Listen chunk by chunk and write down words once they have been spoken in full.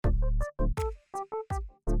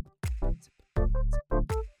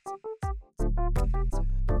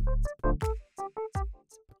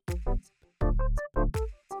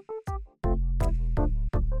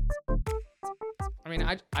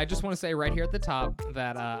I just want to say right here at the top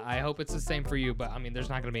that I hope it's the same for you, but I mean, there's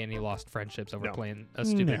not going to be any lost friendships over playing a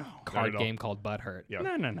stupid card game called Butthurt. Yeah.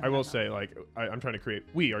 No. I will say, like,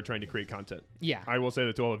 we are trying to create content. Yeah. I will say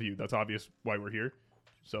that to all of you. That's obvious why we're here.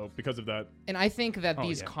 So because of that. And I think that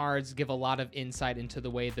these cards give a lot of insight into the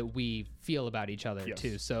way that we feel about each other,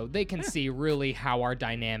 too. So they can see really how our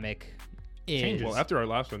dynamic is. Well, after our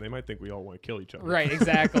last one, they might think we all want to kill each other. Right,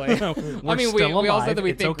 exactly. I mean, we all said that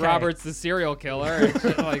we think Robert's the serial killer and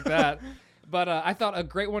shit like that. But I thought a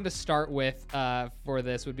great one to start with for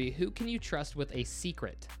this would be, who can you trust with a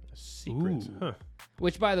secret? A secret? Huh.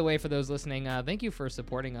 Which, by the way, for those listening, thank you for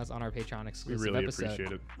supporting us on our Patreon exclusive We really episode.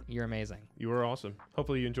 appreciate it. You're amazing. You are awesome.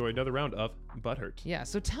 Hopefully you enjoy another round of Butthurt. Yeah,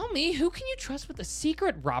 so tell me, who can you trust with a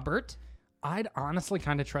secret, Robert? I'd honestly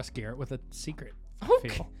kind of trust Garrett with a secret.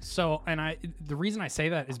 Okay. So, and the reason I say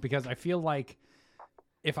that is because I feel like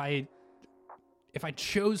if I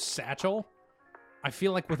chose Satchel, I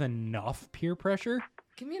feel like with enough peer pressure,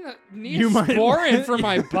 Give me Neosporin for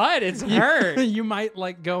my butt. It's hurt. You might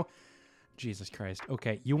like go, Jesus Christ.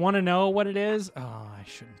 Okay, you want to know what it is? Oh, I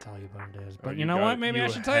shouldn't tell you what it is. But you know what? Maybe I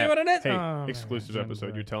should tell you what it is. Hey, exclusive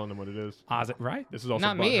episode. You're telling them what it is. Is it right? This is also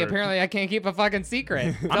Not me. Butthurt. Apparently, I can't keep a fucking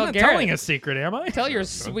secret. I'm not telling a secret, am I? Tell your I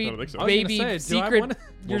sweet don't think so. baby secret. What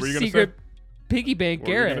Your were you gonna secret say? piggy bank, What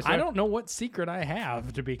were you gonna Garrett. say? I don't know what secret I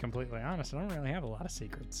have, to be completely honest. I don't really have a lot of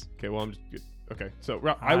secrets. Okay, well, I'm just... Okay, so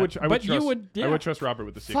I would trust Robert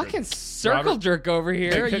with the secret. Fucking circle jerk over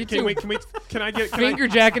here. You two Can I get finger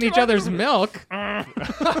jacking each other's milk. No,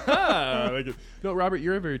 Robert,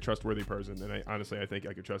 you're a very trustworthy person, and I think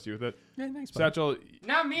I could trust you with it. Yeah, thanks, bud. Satchel,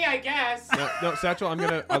 Not me, I guess. no, Satchel,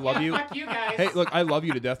 I love you. Fuck you guys. Hey, look, I love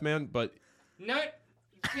you to death, man, but No,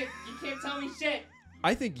 you can't tell me shit.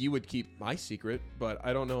 I think you would keep my secret, but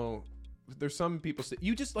I don't know. There's some people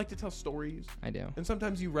you just like to tell stories, I do. and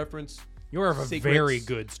sometimes you reference. You're a secrets. very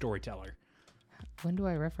good storyteller. When do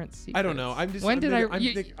I reference secrets? I don't know. I'm just. When did I?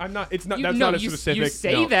 I'm not. It's not. You, That's no, not a you, specific. you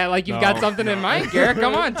say no, that like you've got something in mind, Garrett.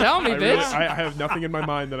 Come on, tell me, bitch. I have nothing in my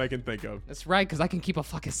mind that I can think of. That's right, because I can keep a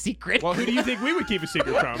fucking secret. Well, who do you think we would keep a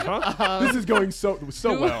secret from, huh? This is going so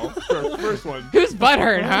well for our first one. Who's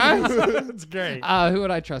butthurt, huh? That's great. Who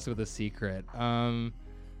would I trust with a secret?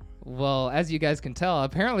 Well, as you guys can tell,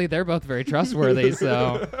 apparently they're both very trustworthy,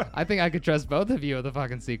 so I think I could trust both of you with a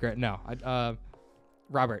fucking secret. No,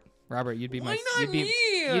 Robert, you'd be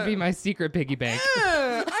you'd be my secret piggy bank.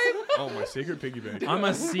 Oh, my secret piggy bank. I'm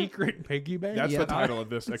a secret piggy bank. That's the title of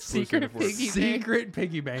this exclusive. Secret piggy bank. Secret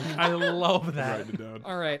piggy bank. I love that. Writing it down.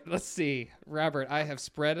 All right, let's see. Robert, I have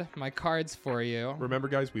spread my cards for you. Remember,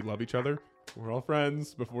 guys, we love each other. We're all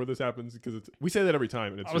friends before this happens because we say that every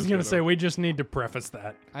time. And it's I was going to say, we just need to preface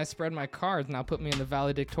that. I spread my cards, now put me in the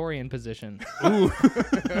valedictorian position. Ooh.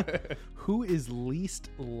 Who is least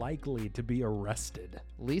likely to be arrested?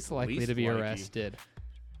 Least likely Least to be likely. arrested.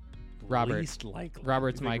 Robert. Least likely.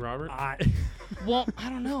 Robert's You think my... Robert? Well, I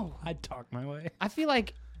don't know. I'd talk my way. I feel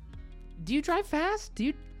like... Do you drive fast? Do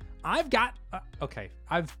you... I've got... okay.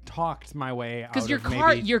 I've talked my way out Because of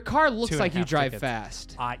maybe your car looks 2.5 like you drive tickets.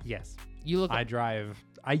 fast. Yes. You look...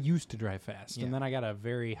 I used to drive fast, Yeah. and then I got a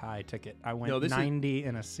very high ticket. I went No, this is- 90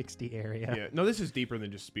 in a 60 area. Yeah. No, this is deeper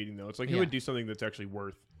than just speeding, though. It's like who Yeah. would do something that's actually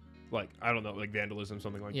worth, like, I don't know, like vandalism,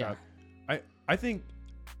 something like Yeah. that. I think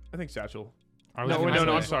Satchel. I was No, gonna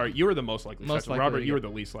I'm say- sorry. You were the most likely. Most Satchel. likely Robert, to you were get-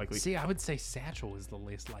 the least likely. See, I would say Satchel is the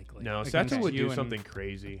least likely. No, against Satchel would you do and- something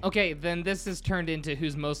crazy. Okay, then this has turned into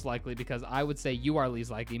who's most likely because I would say you are least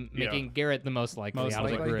likely, making Garrett the most likely Most out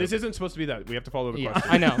of the likely. group. This isn't supposed to be that. We have to follow the Yeah,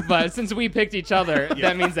 question. I know, but since we picked each other,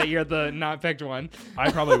 that means that you're the not picked one. I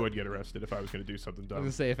probably would get arrested if I was going to do something I was dumb.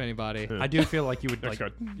 gonna say if anybody. I do feel like you would Next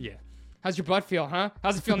like. card. Yeah. How's your butt feel, huh?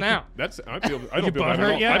 How's it feel now? I don't feel bad at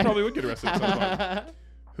butthurt all. yet? I probably would get arrested at some point.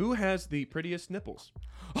 Who has the prettiest nipples?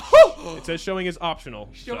 It says showing is optional.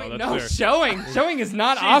 Showing, so no, that's fair. showing is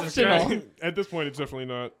not Jesus optional. Christ. At this point, it's definitely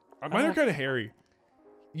not. Mine are kind of hairy.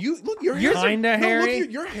 You look, your You're hair kinda hairy?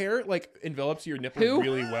 your hair like envelops your nipples Who?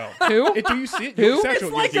 really well. Who? Do you see it? Who? Satchel,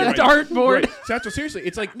 It's like you're a right. dartboard. Right. Satchel, seriously,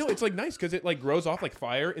 it's like it's like nice because it like grows off like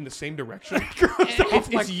fire in the same direction. It's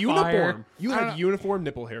It's uniform. fire. You I have don't- uniform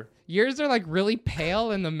nipple hair. Yours are like really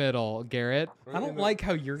pale in the middle, Garrett. I don't like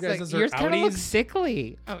how your It's like, guys are yours kind of look outies.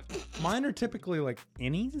 sickly. Mine are typically like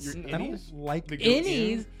innies. Your I don't innies? like The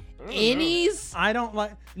Innies? I don't know. Innies? I don't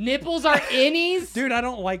like. Nipples are innies? Dude, I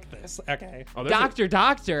don't like this. Okay. Oh, there's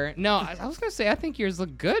Doctor. No, I was going to say, I think yours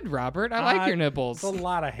look good, Robert. I like your nipples. It's a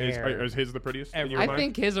lot of Is hair. his the prettiest? In your I mind?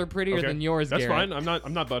 think his are prettier Okay. than yours, That's Garrett. fine. I'm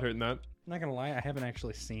not butthurt in that. not gonna lie, I haven't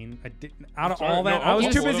actually seen. I didn't. Out of Sorry, all that, no, I was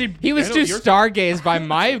I'll too pull it busy. up. He was I know, too you're- stargazed by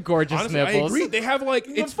my gorgeous Honestly, I nipples. agree. They have like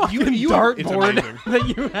it's fucking you it's dartboard amazing.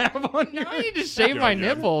 that you have on your. I need to shave Yeah, my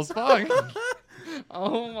yeah. nipples. Fuck.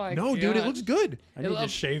 Oh my god. No, dude, it looks good. I need to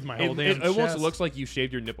shave my It, whole it damn almost chest. looks like you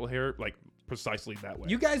shaved your nipple hair like precisely that way.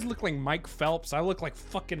 You guys look like Mike Phelps. I look like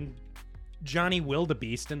fucking Johnny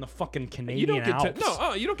Wildebeest in the fucking You Canadian don't get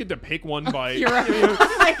Alps. to you don't get to pick one by You're right. you're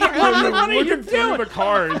What are you looking through doing? the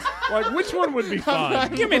cards. Like which one would be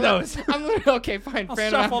fun? Give me those. I'm literally okay. Fine, I'll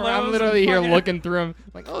Brandon. shuffle I'm those literally and here fucking- looking through them.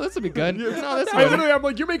 Like, oh, this would be good. No, this I would. literally, I'm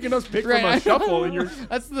like, you're making us pick from a shuffle, and you're.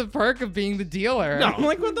 That's the perk of being the dealer. No. I'm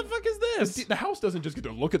like, what the fuck is this? The house doesn't just get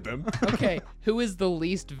to look at them. Okay, who is the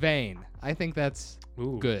least vain? I think that's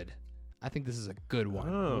Ooh. good. I think this is a good one.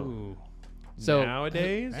 Oh, Ooh. So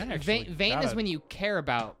nowadays, That actually vain got is it. when you care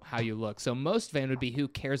about how you look. So most vain would be who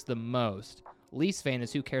cares the most. Least vain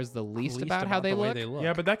is who cares the least about how they the way look. they look.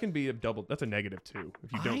 yeah, but that can be a double. That's a negative too.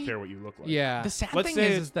 If you don't care what you look like. Yeah. The sad Let's thing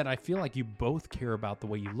say is that I feel like you both care about the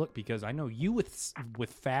way you look because I know you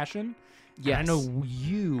with fashion. Yes. And I know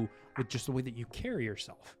you with just the way that you carry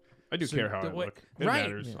yourself. I do So care how I the way- look. It right.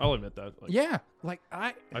 matters. Yeah. I'll admit that. Like, Yeah, like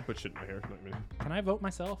I put shit in my hair. I mean, can I vote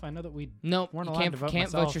myself? I know that we Nope. weren't You allowed can't to vote can't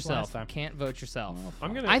vote myself yourself. last time. Can't vote yourself.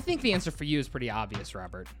 I'm gonna. I think the answer for you is pretty obvious,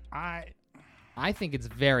 Robert. I I think it's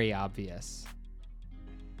very obvious.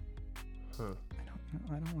 Huh.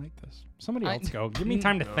 I don't like this. Somebody I- else go. Give me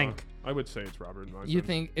time to think. I would say it's Robert. in my You sense.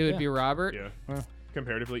 think it would Yeah. be Robert? Yeah. Well,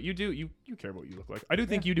 Comparatively, you do. You care what you look like. I do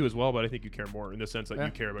think you do as well, but I think you care more in the sense that Yeah.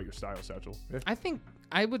 you care about your style, Satchel. I think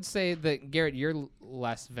I would say that Garrett, you're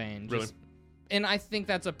less vain. Really? And I think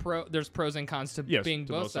that's a pro. There's pros and cons to Yes, being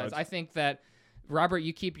to both both sides. sides. I think that Robert,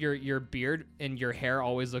 you keep your beard and your hair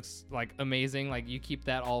always looks like amazing. Like you keep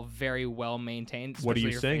that all very well maintained. What are you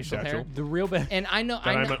especially your saying, facial hair. Satchel? the real bad And I know, That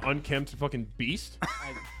I I'm know. an unkempt fucking beast.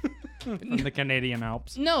 from the Canadian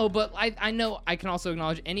Alps. No, but I know I can also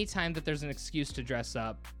acknowledge any time that there's an excuse to dress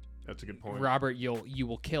up, That's a good point. Robert, you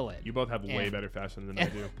will kill it. You both have way And- better fashion than I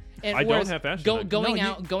do. And I don't whereas have fashion. Going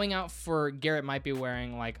No, you- going out for Garrett might be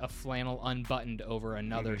wearing like a flannel unbuttoned over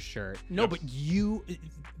another shirt. No, but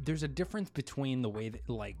there's a difference between the way that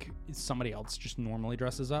like somebody else just normally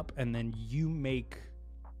dresses up and then you make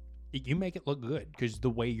it look good because the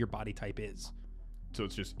way your body type is. So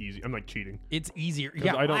it's just easy. I'm like cheating. It's easier. 'Cause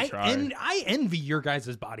Yeah, I don't try. I envy your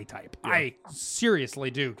guys' body type. I seriously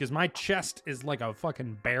do because my chest is like a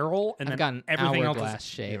fucking barrel, and I've then got an everything else hourglass is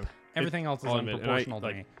shape. everything else is I'll admit, and unproportional to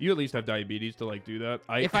like, me. you at least have diabetes to like do that.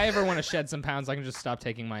 If I ever want to shed some pounds, I can just stop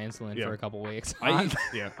taking my insulin Yeah. for a couple weeks. I eat,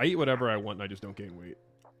 I eat whatever I want and I just don't gain weight.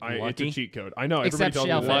 It's Lucky. a cheat code. I know. Except everybody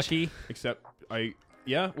tells me shellfish. that. Lucky. Except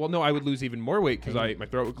well, no, I would lose even more weight because my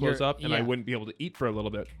throat would close You're- up and I yeah. wouldn't be able to eat for a little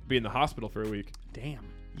bit. Be in the hospital for a week. Damn.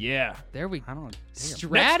 Yeah. There we I don't. Damn.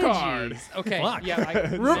 strategies. Okay, Fuck.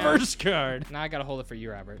 yeah. Reverse card. Now I gotta hold it for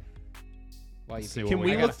you, Robert. While you see think. what Can we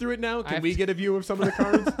we I look gotta- through it now? I Can have we to- get a view of some of the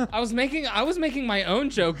cards? I was making my own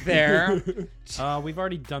joke there. We've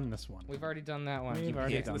already done this one. We've already done that one. We've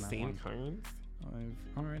already It's done the that same one. cards.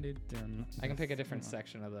 I've already done. I can this pick a different one.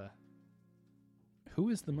 section of the. Who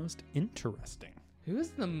is the most interesting? Who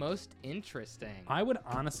is the most interesting? I would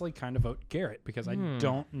honestly kind of vote Garrett because I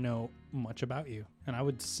don't know much about you, and I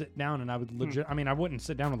would sit down and I would legit. I mean, I wouldn't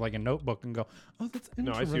sit down with like a notebook and go, "Oh, that's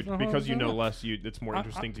No, I interesting." see. Because you know less, it's more I-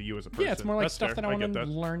 interesting to you as a person. Yeah, it's more like That's stuff fair. that I get want to that.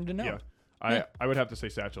 learn to know. Yeah. I would have to say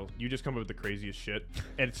Satchel. You just come up with the craziest shit,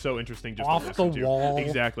 and it's so interesting just Off to listen the to. wall.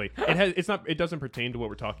 Exactly. It doesn't pertain to what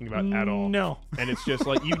we're talking about at all. No. And it's just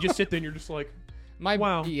like you just sit there and you're just like, My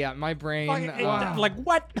Wow. Yeah, my brain. Like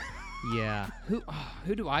what? Yeah.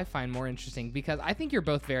 Who do I find more interesting? Because I think you're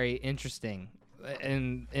both very interesting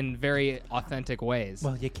in very authentic ways.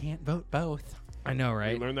 Well, you can't vote both. I know, we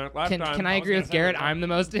right? learned that last Can time. I agree with Garrett? I'm the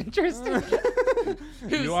most interesting.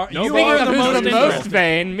 You are. No, you Speaking are of the who's most the interesting.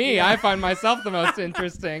 vain? Me. I find myself the most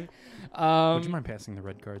interesting. Would you mind passing the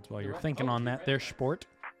red cards while you're thinking on that? There, sport.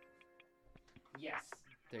 Yes.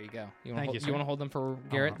 There you go. You Thank want you, to sir. hold them for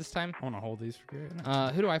Garrett this time? I want to hold these for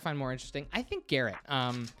Garrett. Who do I find more interesting? I think Garrett.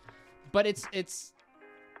 But it's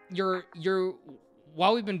you're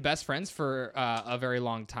while we've been best friends for a very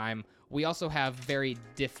long time, we also have very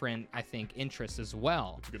different, I think, interests as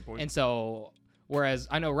well. That's a good point. And so, whereas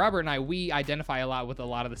I know Robert and I, we identify a lot with a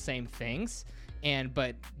lot of the same things,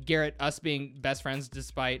 but Garrett, us being best friends,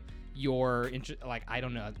 despite your like I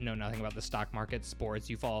don't know nothing about the stock market, sports.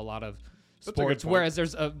 You follow a lot of That's a good sports, point. whereas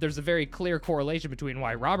there's a very clear correlation between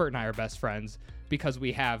why Robert and I are best friends because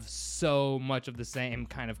we have so much of the same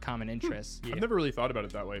kind of common interests. I've never really thought about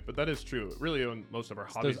it that way, but that is true. Really, on most of our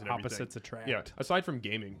hobbies Those and everything. opposites attract. Yeah, aside from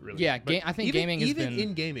gaming, really. Yeah, But I think even, gaming has even been-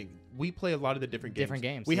 in gaming, we play a lot of the different games. Different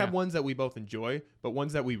games, We have yeah. ones that we both enjoy, but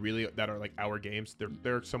ones that we really that are like our games.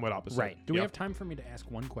 They're somewhat opposite. Right. Do we Yeah. have time for me to ask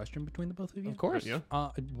one question between the both of you? Of course. Yeah.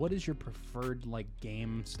 What is your preferred like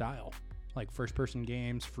game style? Like first-person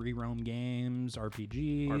games, free roam games,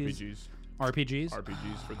 RPGs. RPGs.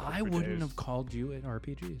 RPGs for the I for wouldn't days. have called you an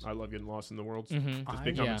RPGs. I love getting lost in the world. Mhm. Just I-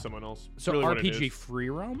 becoming yeah. someone else. So Really what it RPG is. free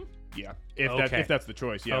roam? Yeah. Okay. If that's the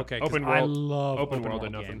choice. Yeah. Okay, 'cause Open I world. love open world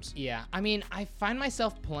enough. games. Yeah, I mean, I find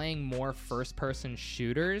myself playing more first-person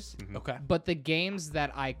shooters, Okay. but the games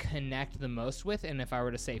that I connect the most with, and if I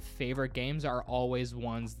were to say favorite games, are always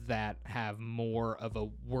ones that have more of a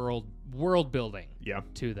world building Yeah.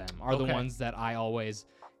 to them. Are the Okay. ones that I always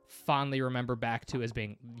fondly remember back to as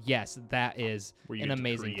being, yes, that is Where you an get to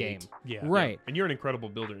amazing game. create. Yeah. Right. And you're an incredible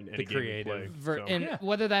builder in any game you play. creative Ver- so. and Yeah.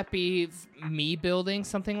 whether that be me building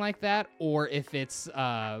something like that, or if it's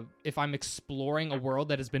if I'm exploring a world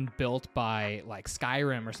that has been built by like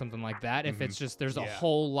Skyrim or something like that, if it's just there's a Yeah.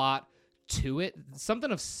 whole lot to it, something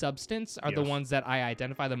of substance are the Yes. ones that I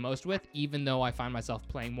identify the most with, even though I find myself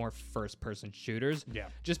playing more first-person shooters. Yeah.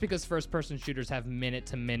 Just because first-person shooters have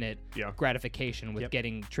minute-to-minute Yeah. gratification with Yep.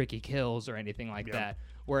 getting tricky kills or anything like Yeah. that.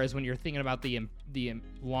 Whereas when you're thinking about the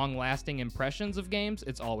long-lasting impressions of games,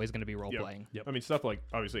 it's always going to be role-playing. Yep. I mean, stuff like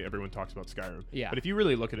obviously everyone talks about Skyrim. Yeah. But if you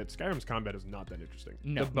really look at it, Skyrim's combat is not that interesting.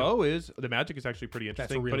 No. The bow is the magic is actually pretty That's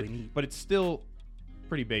interesting. really but neat. but it's still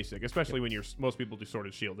pretty basic, especially when most people do sword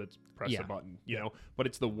and shield. It's press Yeah. a button, you know. But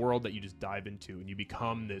it's the world that you just dive into and you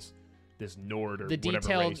become this Nord or The whatever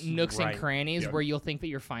detailed race. nooks and Right. crannies Yeah. where you'll think that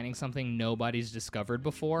you're finding something nobody's discovered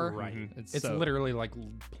before. Right. Mhm. It's so- literally like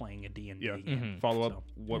playing a D&D Yeah. game. Mhm. Follow up.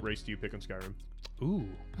 So, What race do you pick on Skyrim? Ooh.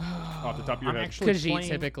 Off the top of your I'm head. actually Khajiit playing,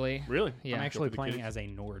 typically. Really? Yeah. I'm actually Go for the playing kids. as a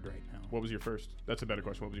Nord right now. What was your first? That's a better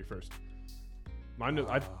question. What was your first? Mine.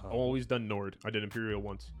 I've always done Nord. I did Imperial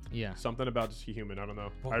once. Yeah. Something about just human. I don't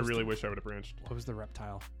know. What I was really the- wish I would have branched. What was the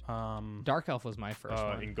reptile? Dark Elf was my first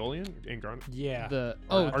one. Ingolian? Ingarn? Yeah. The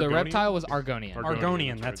the Argonian? reptile was Argonian. Argonian, Argonian,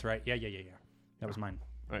 that's that's right. Yeah. That was mine.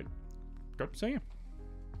 All right. So yeah.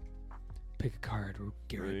 Pick a card,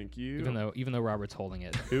 Garrett. Thank you. Even though Robert's holding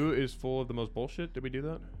it. Who is full of the most bullshit? Did we do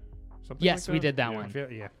that? Something Yes, like we did that Yeah. one.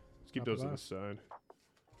 Yeah. Let's keep Top of those to the that. side.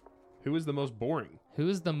 Who is the most boring? Who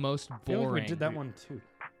is the most I feel boring? like we did that one too.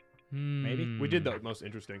 maybe. We did the most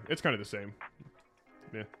interesting. It's kind of the same.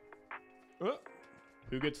 Yeah.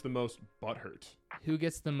 Who gets the most butt hurt? Who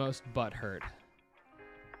gets the most butt hurt?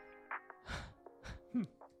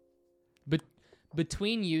 But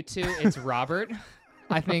between you two, it's Robert.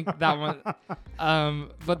 I think that one.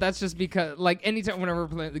 But that's just because, like, anytime whenever we're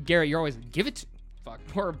playing, Garrett, you're always give it. Fuck,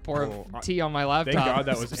 pour Oh, tea on my laptop. Thank God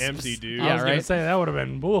that was empty, dude. Yeah, I was gonna right? say that would have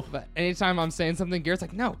been bull. But anytime I'm saying something, Garrett's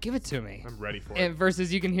like, "No, give it to me." I'm ready for And it.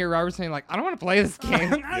 versus you can hear Robert saying like, "I don't want to play this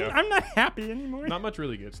game." I'm not happy anymore. Not much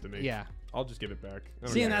really gets to me. Yeah. I'll just give it back. I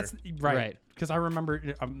don't See, and care. that's right. Right. Because I remember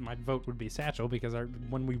my vote would be Satchel because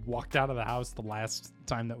when we walked out of the house the last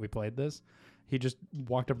time that we played this, he just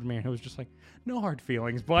walked up to me and he was just like, "No hard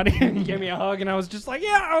feelings, buddy." And he gave me a hug and I was just like,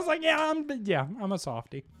 "Yeah." I was like, I'm a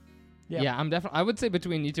softie." Yeah. Yeah, I'm definitely. I would say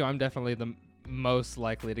between you two, I'm definitely the most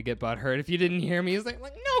likely to get butt hurt. If you didn't hear me, he's like,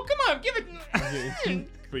 "No, come on, give it."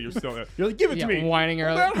 But you're still. You're like, give it Yeah, to me. whining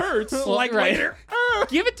early. That hurts. Well, Like right. later.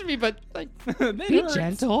 Give it to me, but like, That be hurts.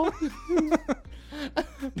 gentle.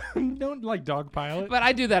 Don't like dogpile it. But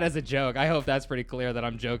I do that as a joke. I hope that's pretty clear that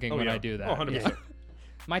I'm joking Oh, when yeah. I do that. Oh, 100%. Yeah.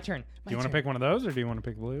 My turn. Do you want to pick one of those or do you want to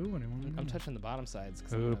pick blue? What do you want to do? I'm touching the bottom sides.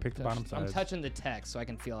 'cause Ooh, I'm gonna pick the touch- bottom I'm sides. touching the text so I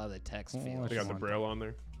can feel how the text Oh, feels. I got the braille on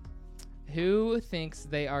there. Who thinks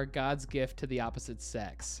they are God's gift to the opposite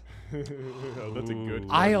sex? Oh, that's a good.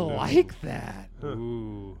 I question. like that.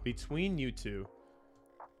 Ooh. Between you two,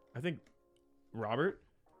 I think Robert,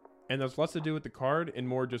 and that's less to do with the card and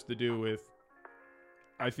more just to do with.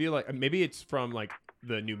 I feel like maybe it's from like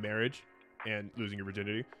the new marriage and losing your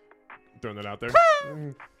virginity. Throwing that out there.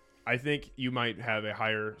 I think you might have a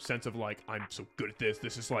higher sense of like, I'm so good at this.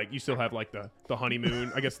 This is like, you still have like the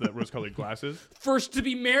honeymoon, I guess the rose-colored glasses. First to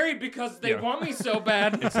be married because they Yeah. want me so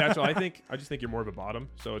bad. And Satchel, I just think you're more of a bottom.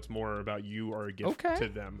 So it's more about you are a gift Okay. to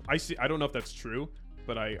them. I don't know if that's true,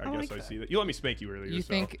 but I guess like I that. see that. You let me spank you earlier. You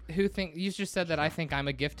so. you just said that I think I'm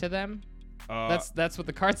a gift to them? Uh, That's what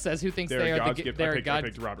the card says. Who thinks they're they are God's the gift. they're I a picked, God? I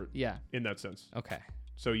picked Robert Yeah. in that sense. Okay.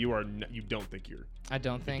 So you are you don't think you're I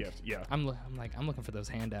don't a think. gift. Yeah. I'm looking for those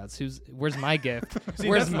handouts. Where's my gift? See,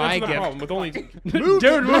 Where's that's my the gift? problem with only Dude, move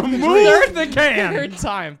the can. Third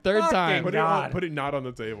time. Fucking put God. put it not on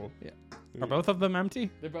the table. Are both of them empty?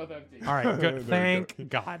 They're both empty. All right, There good. we Thank go.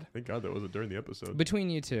 God. Thank God that wasn't during the episode. Between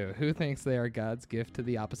you two, who thinks they are God's gift to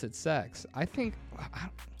the opposite sex? I think,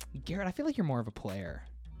 Garrett, I feel like you're more of a player.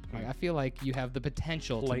 Like, I feel like you have the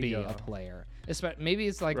potential to be a Player. player. Maybe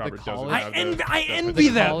it's like Robert the doesn't college. have I the envy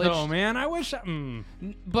that college- though, man. I wish.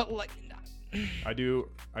 But like, I do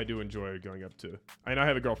enjoy going up to. I know I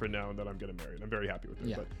have a girlfriend now and that I'm getting married. I'm very happy with her.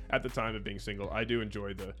 Yeah. But at the time of being single, I do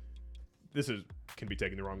enjoy the. Can be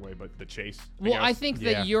taken the wrong way, but the chase. well, I guess. think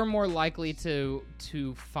Yeah. that you're more likely to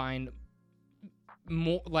find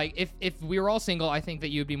more. Like, if we were all single, I think that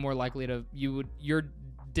you'd be more likely to. Your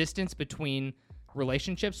distance between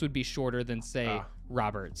relationships would be shorter than say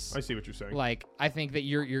Robert's. I see what you're saying. Like, I think that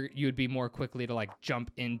you'd be more quickly to like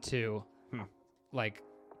jump into like.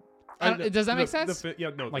 Does that make sense? Yeah,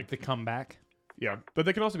 no, Like the comeback. yeah, but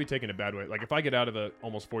they can also be taken a bad way. Like if I get out of a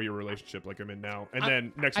almost 4-year relationship like I'm in now, and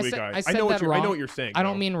then next week I said know what that I know wrong. what you're saying. I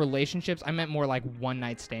don't though. mean relationships. I meant more like one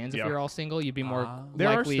night stands. If Yeah. you're all single, you'd be more There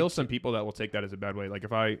are likely. still some people that will take that as a bad way. Like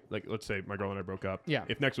if I let's say my girl and I broke up. Yeah.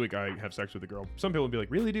 If next week I have sex with a girl, some people would be like,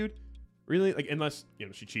 "Really, dude? Really?" Like unless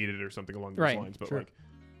she cheated or something along those Right. lines. But Sure. like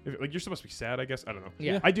you're supposed to be sad, I guess. I don't know.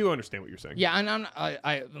 Yeah. I do understand what you're saying. Yeah, and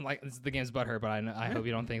I like the game's butthurt, but I hope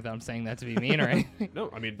you don't think that I'm saying that to be mean or anything. No,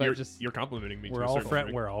 I mean But you're complimenting me. We're to a all certain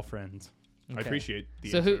degree. We're all friends. I Okay. appreciate the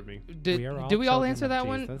So answer who of me. did We are all we all children answer of that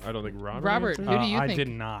one? Jesus. I don't think Robert. Robert, answered. who do you I think? did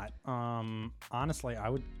not. Honestly, I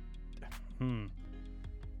would.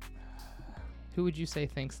 Who would you say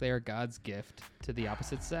thinks they are God's gift to the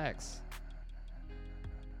opposite sex?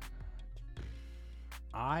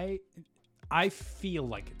 I feel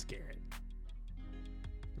like it's Garrett.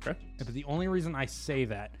 Okay. But the only reason I say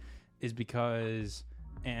that is because,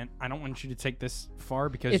 and I don't want you to take this far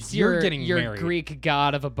because It's you're your getting your married. Greek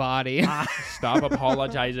god of a body. Stop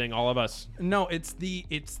apologizing, all of us. No, it's the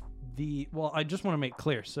well, I just want to make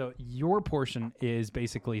clear. So your portion is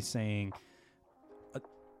basically saying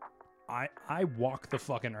I walk the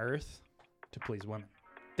fucking earth to please women.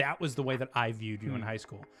 That was the way that I viewed you in high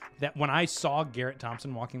school. That when I saw Garrett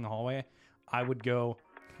Thompson walking the hallway, I would go,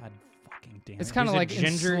 God fucking damn it. It's kind of He's a like in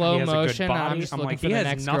ginger, he slow has a good motion. I'm body. just I'm looking like, for he the has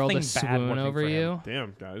next girl to nothing bad swoon working over for him. you.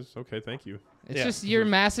 Damn, guys. Okay, thank you. It's Yeah. just your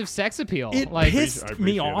massive sex appeal. It like pissed I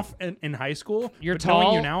me appreciate off in high school. You're but knowing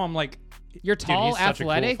tall. you now, I'm like, you're dude, tall, he's such a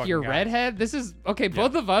cool athletic, fucking you're guy. redhead. This is okay.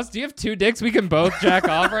 Both of us. Do you have two dicks? We can both jack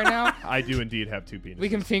off right now. I do indeed have two penises. We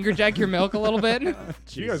can finger jack your milk a little bit. If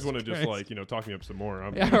you guys want to just talk me up some more?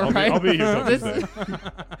 Yeah, I'll right. be here. This-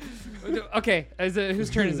 okay, whose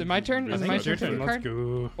turn is it? My turn? I Is it think my it's your turn to turn. pick a Let's card?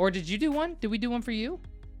 go. Or did you do one? Did we do one for you?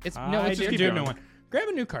 It's no, I it's did your do a turn. new one. Grab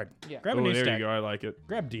a new card. Yeah. Grab a Oh, new there stack. you go. I like it.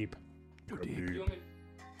 Grab deep. You want me-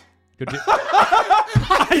 Go deep.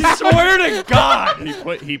 I swear to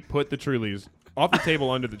God. He put the Trulies off the table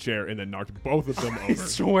under the chair and then knocked both of them I over.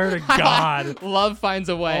 swear to God. Love finds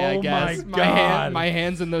a way, I Oh guess. my God. My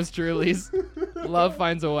hands in those Trulies. Love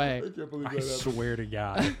finds a way. I swear to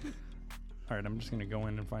God. All right, I'm just going to go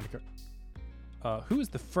in and find a card. Who is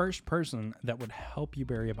the first person that would help you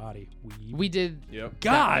bury a body? We did. Yep.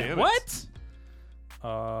 God, Damn it. what?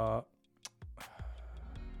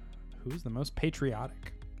 Who's the most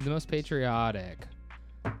patriotic? The most patriotic.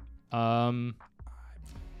 There's I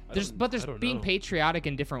don't being know. patriotic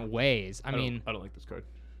in different ways. I mean, I don't like this card.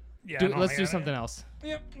 Yeah, let's do something else.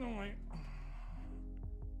 Yep.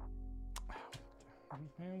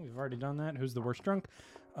 No, we've already done that. Who's the worst drunk?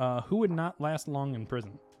 Who would not last long in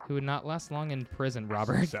prison? Who would not last long in prison,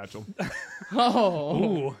 Robert? Satchel. Oh,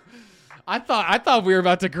 Ooh. I thought we were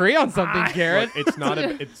about to agree on something, Garrett. Look,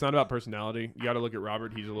 it's not about personality. You got to look at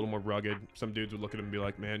Robert. He's a little more rugged. Some dudes would look at him and be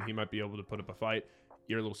like, "Man, he might be able to put up a fight."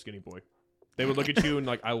 You're a little skinny boy. They would look at you and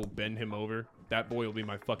like, "I will bend him over. That boy will be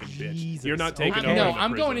my fucking bitch." Jesus. You're not taking Okay. over. No, into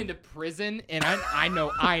I'm prison. going into prison, and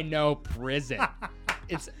I know prison.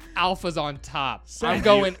 It's alphas on top.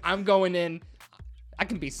 I'm going in. I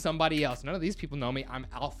can be somebody else. None of these people know me. I'm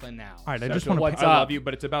alpha now. All right, I Satchel, just want to. What's I up? love you,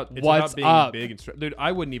 but it's about What's being up? big and dude.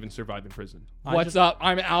 I wouldn't even survive in prison. What's up?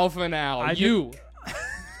 I'm alpha now. I You.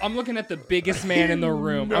 I'm looking at the biggest man in the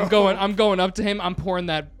room. I'm going up to him. I'm pouring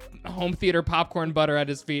that home theater popcorn butter at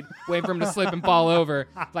his feet, waiting for him to slip and fall over.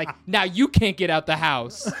 Like, now you can't get out the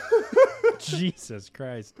house. Jesus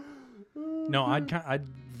Christ. No, I'd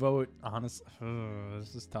vote honest.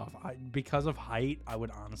 This is tough. Because of height, I would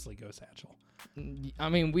honestly go Satchel. I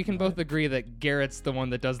mean, we can both agree that Garrett's the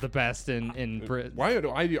one that does the best in prison. Why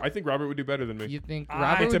do I think Robert would do better than me. You think I-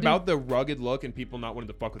 Robert It's would do- about the rugged look and people not wanting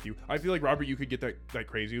to fuck with you. I feel like Robert, you could get that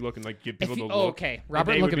crazy look and like give people the look. okay, and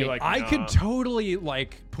Robert, they look would at be me. Like, I nah. could totally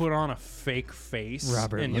like put on a fake face.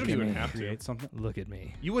 Robert, and look at me. create something. Look at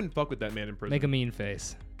me. You wouldn't fuck with that man in prison. Make a mean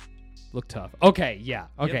face. Look tough. Okay, yeah.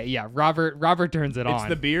 Okay, yeah. Robert turns it It's on.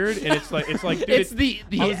 the beard and it's like dude, it's the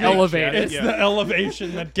I was elevator. gonna It's Yeah. the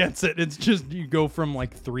elevation that gets it. It's just you go from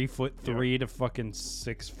like 3'3" to fucking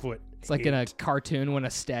 6'8". It's like in a cartoon when a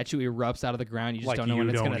statue erupts out of the ground. You just don't know when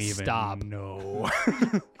it's going to stop. No.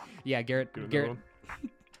 Yeah, Garrett Do another Garrett,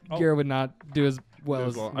 one. Garrett would not do as well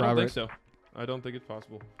as I Robert. don't think so. I don't think it's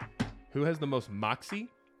possible. Who has the most moxie?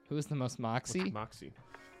 Who is the most moxie? What's moxie.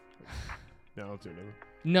 No, let's do another.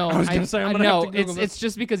 No, I was gonna say, I'm gonna no, have to Google it's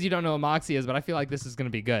just because you don't know what moxie is, but I feel like this is going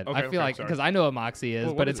to be good. Okay, I feel okay, like sorry. because I know what moxie is,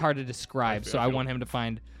 Well, what but is it's it? hard to describe. So I feel- want him to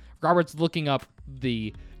find. Robert's looking up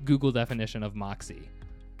the Google definition of moxie,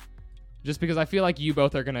 just because I feel like you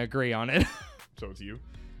both are going to agree on it. So it's you.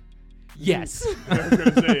 Yes, I was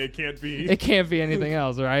gonna say it can't be. it can't be anything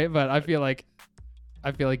else, right? But I feel like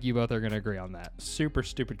you both are going to agree on that. Super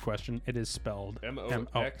stupid question. It is spelled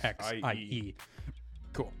Moxie. Moxie.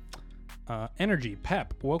 Cool. Energy,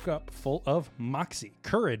 pep, woke up full of moxie,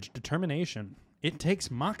 courage, determination. It takes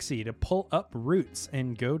moxie to pull up roots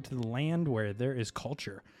and go to the land where there is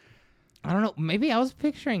culture. I don't know. Maybe I was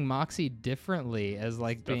picturing moxie differently as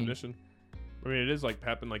like being. Definition. I mean, it is like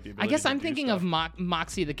pep and like the I ability guess to I'm do thinking stuff. of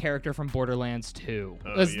Moxie, the character from Borderlands 2.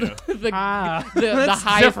 Oh, As yeah. the That's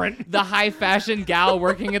high different. the high fashion gal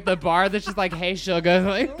working at the bar that's just like, hey sugar,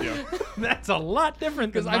 like, Yeah. That's a lot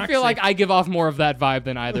different because than I feel like I give off more of that vibe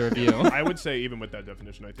than either of you. I would say even with that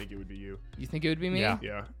definition, I think it would be you. You think it would be me? Yeah.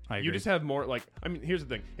 Yeah. I You agree. just have more like. I mean, here's the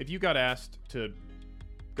thing: if you got asked to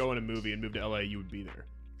go in a movie and move to LA, you would be there.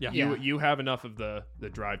 Yeah. Yeah. You have enough of the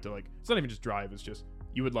drive to like. It's not even just drive. It's just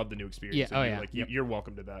you would love the new experience. Yeah, and oh, you're yeah. Like you're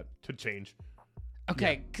welcome to that to change.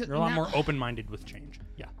 Okay. You're a lot more open-minded with change.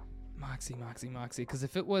 Yeah. Moxie. Because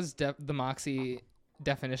if it was the Moxie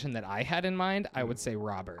definition that I had in mind, I would say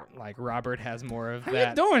Robert. Like Robert has more of How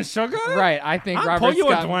that. you doing, sugar? Right. I think I'll Robert's pull you a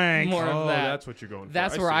got dwank. more Oh, of that. that's what you're going for.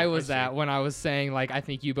 That's where see, I was see. at when I was saying like I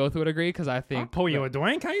think you both would agree because I I'll think pull you a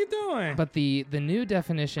dwank. How you doing? But the new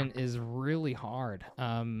definition is really hard.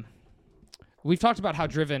 We've talked about how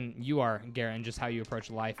driven you are, Garrett, and just how you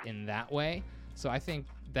approach life in that way. So I think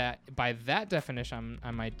that by that definition,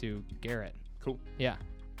 I might do Garrett. Cool. Yeah, All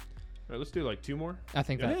right, let's do like two more. I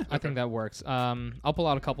think Yeah. that I think that works. I'll pull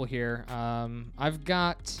out a couple here. I've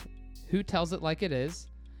got who tells it like it is,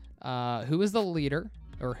 who is the leader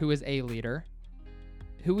or who is a leader,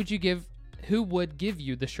 who would give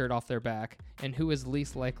you the shirt off their back, and who is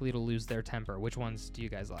least likely to lose their temper. Which ones do you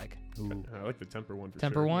guys like? I like the temper one for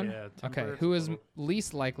Temper sure. one? Yeah, Okay, temper, who is total.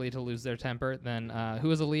 least likely to lose their temper? Then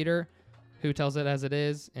who is a leader, who tells it as it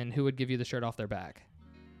is, and who would give you the shirt off their back?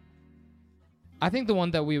 I think the one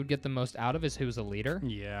that we would get the most out of is who's a leader.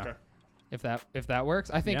 Yeah. Okay. If that works,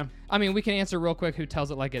 I think. Yeah. I mean, we can answer real quick. Who tells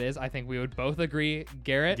it like it is? I think we would both agree.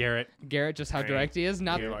 Garrett, just how Right. direct he is.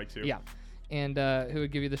 Not Yeah, like to. yeah. And who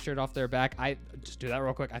would give you the shirt off their back? I just do that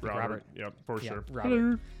real quick. I think Robert. Yep, for Yeah, sure.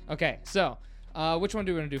 Robert. Okay, so which one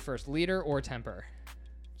do we want to do first? Leader or temper?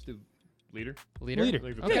 Let's do leader. Leader. Leader.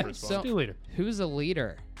 Leave the Okay, temper spot. so Do leader. who's a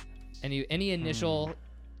leader? Any initial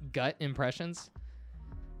gut impressions?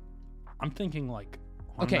 I'm thinking like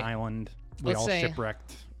on Okay, an island. We let's all say-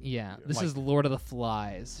 shipwrecked. Yeah, this Like- is Lord of the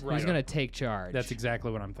Flies. Right. Who's gonna take charge? That's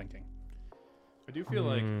exactly what I'm thinking. I do feel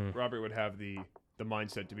like Robert would have the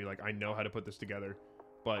mindset to be like, I know how to put this together,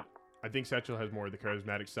 but I think Satchel has more of the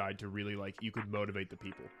charismatic side to really like you could motivate the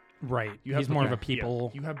people. Right. You have He's more of a yeah,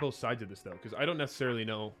 people. you have both sides of this though, because I don't necessarily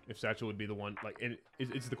know if Satchel would be the one. Like, and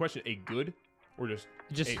is the question a good or just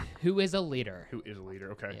just a- who is a leader? who is a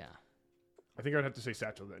leader? Okay, Yeah. I think I'd have to say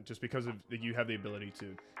Satchel then, just because of you have the ability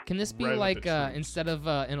to. Can this be Rev the like troops. instead of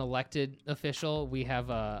an elected official, we have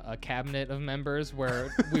a cabinet of members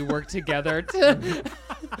where we work together to?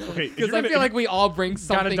 Okay, if Because you're I gonna- feel like we all bring Got a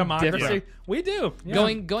something democracy. different. We do.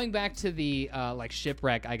 Yeah. Going back to the like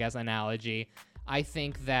shipwreck, I guess analogy. I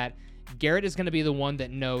think that Garrett is going to be the one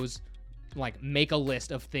that knows, like, make a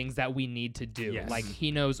list of things that we need to do. Yes. Like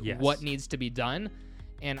he knows Yes. what needs to be done,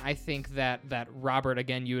 and I think that Robert,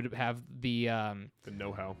 again, you would have the the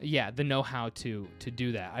know-how. yeah, the know-how to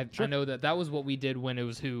do that. I know that was what we did when it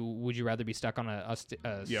was who would you rather be stuck on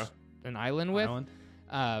an island with. Island.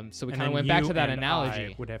 So we And kind of then went back you to that and analogy.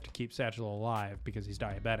 I would have to keep Satchel alive because he's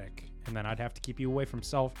diabetic, and then I'd have to keep you away from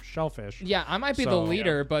shellfish. Yeah, I might be the So-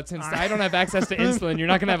 leader, but since I don't have access to insulin, you're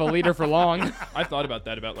not gonna have a leader for long. I thought about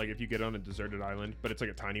that about like if you get on a deserted island, but it's like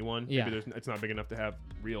a tiny one. Yeah. Maybe it's not big enough to have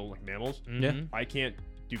real like mammals. Yeah. Mhm. I can't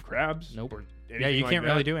do crabs. Nope. Or Yeah, anything you like can't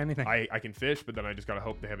really that. do anything. I can fish, but then I just gotta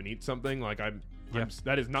hope they haven't eaten something. Like Yeah.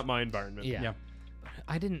 that is not my environment. Yeah. Yeah.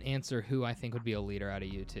 I didn't answer who I think would be a leader out of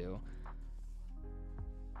you two.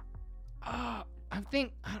 I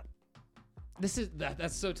think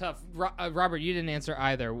that's so tough. Robert, you didn't answer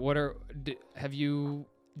either.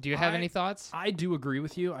 Do you have any thoughts? I do agree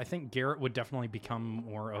with you. I think Garrett would definitely become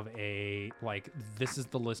more of a, like, this is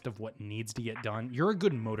the list of what needs to get done. You're a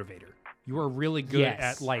good motivator. You are really good Yes.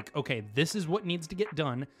 at like, okay, this is what needs to get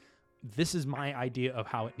done. This is my idea of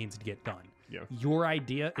how it needs to get done. Yeah. Your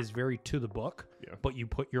idea is very to the book, Yeah. but you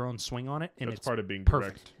put your own swing on it, and That's it's part of being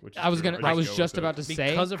perfect. direct. Which I was is gonna. good. I Let's was go just with it. about to say.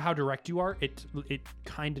 because of how direct you are. It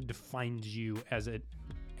kind of defines you as a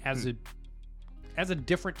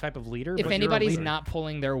different type of leader. If but you're a anybody's leader. not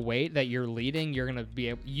pulling their weight that you're leading,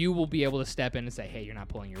 you will be able to step in and say, "Hey, you're not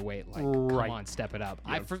pulling your weight. Like, Right. come on, step it up."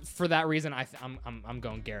 Yeah. For that reason, I'm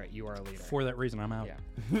going Garrett. You are a leader. For that reason, I'm out.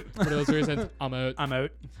 Yeah. For those reasons, I'm out. I'm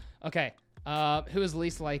out. Okay. Who is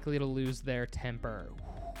least likely to lose their temper?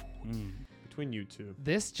 Between you two,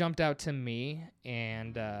 This jumped out to me,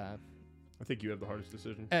 and I think you have the hardest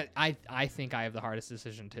decision. I think I have the hardest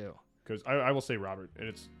decision too. Because I will say Robert,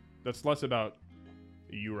 and that's less about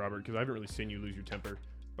you, Robert, because I haven't really seen you lose your temper.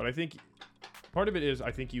 But I think part of it is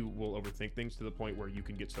I think you will overthink things to the point where you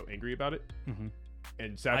can get so angry about it. Mm-hmm.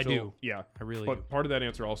 And Satchel, do. yeah, I really but do. part of that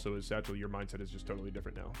answer also is Satchel, your mindset is just totally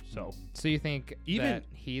different now. So So you think Even- that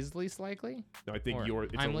he's least likely? no, I think Or you're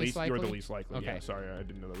I'm least you're the likely? least likely. Okay. Yeah, sorry, I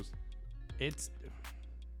didn't know that was. It's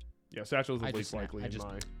Yeah, Satchel's the I least just- likely I in just-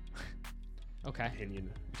 my Okay.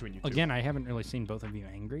 opinion between you two. again, I haven't really seen both of you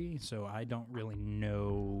angry, so I don't really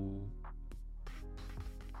know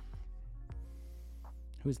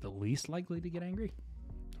who's the least likely to get angry.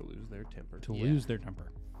 to lose their temper. To Yeah. lose their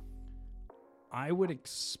temper. I would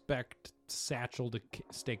expect Satchel to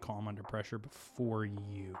stay calm under pressure before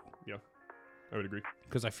you. I would agree.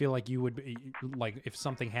 Because I feel like you would be, like, if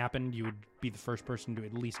something happened, you would be the first person to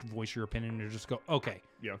at least voice your opinion and just go, okay,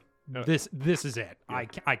 Yeah. this is it. Yeah.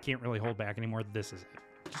 I can't really hold back anymore. This is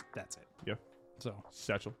it. That's it. Yeah. So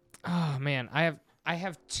Satchel. Oh man, I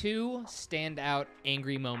have two standout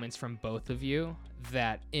angry moments from both of you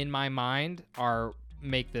that in my mind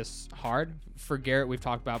make this hard. For Garrett, we've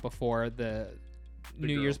talked about before the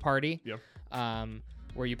New girl. Year's party. Yeah.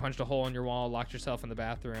 Where you punched a hole in your wall, locked yourself in the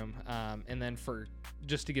bathroom, and then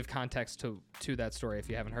just to give context to that story, if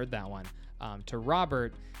you haven't heard that one, to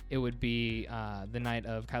Robert, it would be the night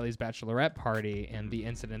of Kylie's bachelorette party and the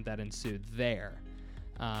incident that ensued there.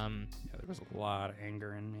 yeah, there was a lot of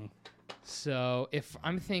anger in me. So if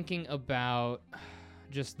I'm thinking about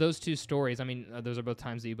just those two stories, I mean, those are both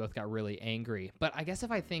times that you both got really angry. But I guess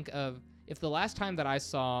if the last time that I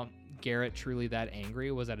saw Garrett truly that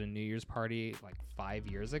angry was at a New Year's party like 5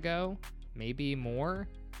 years ago, maybe more.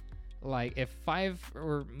 Like if 5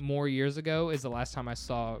 or more years ago is the last time I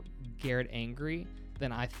saw Garrett angry,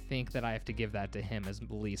 then I think that I have to give that to him as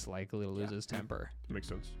least likely to lose his temper. Makes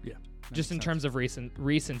sense. Yeah. Just in terms of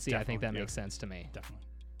recency, I think that Definitely, makes sense to me. Definitely.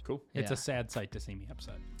 Cool. It's Yeah. a sad sight to see me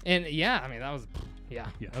upset. And yeah, I mean that was Yeah.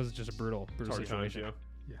 that was just a brutal It's hard times, situation. yeah.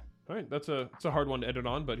 All right, it's a hard one to edit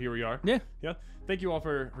on, but here we are. Yeah. Yeah. Thank you all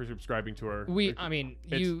for subscribing to our. I mean,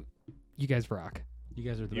 It's- you guys rock. You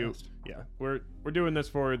guys are the you. best. Yeah, we're doing this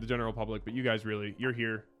for the general public, but you guys you're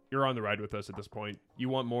here. You're on the ride with us at this point. You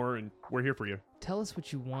want more, and we're here for you. Tell us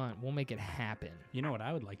what you want. We'll make it happen. You know what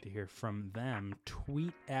I would like to hear from them?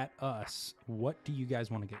 Tweet at us. What do you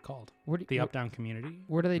guys want to get called? The Up Down Community?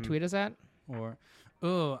 Where do they tweet us at? Or,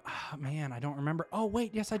 man, I don't remember. Oh,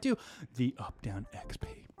 wait, yes, I do. The Up Down XP.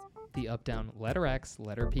 The Up Down letter X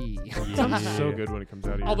letter P. Sounds so good when it comes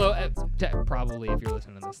out of you. Although probably if you're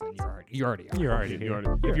listening to this, then you already are. You're already You here.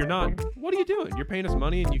 already- if you're not, what are you doing? You're paying us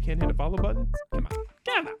money and you can't hit a follow button? Come on.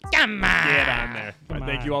 Come on. Get on there. Come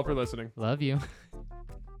Thank you on. all for listening. Love you.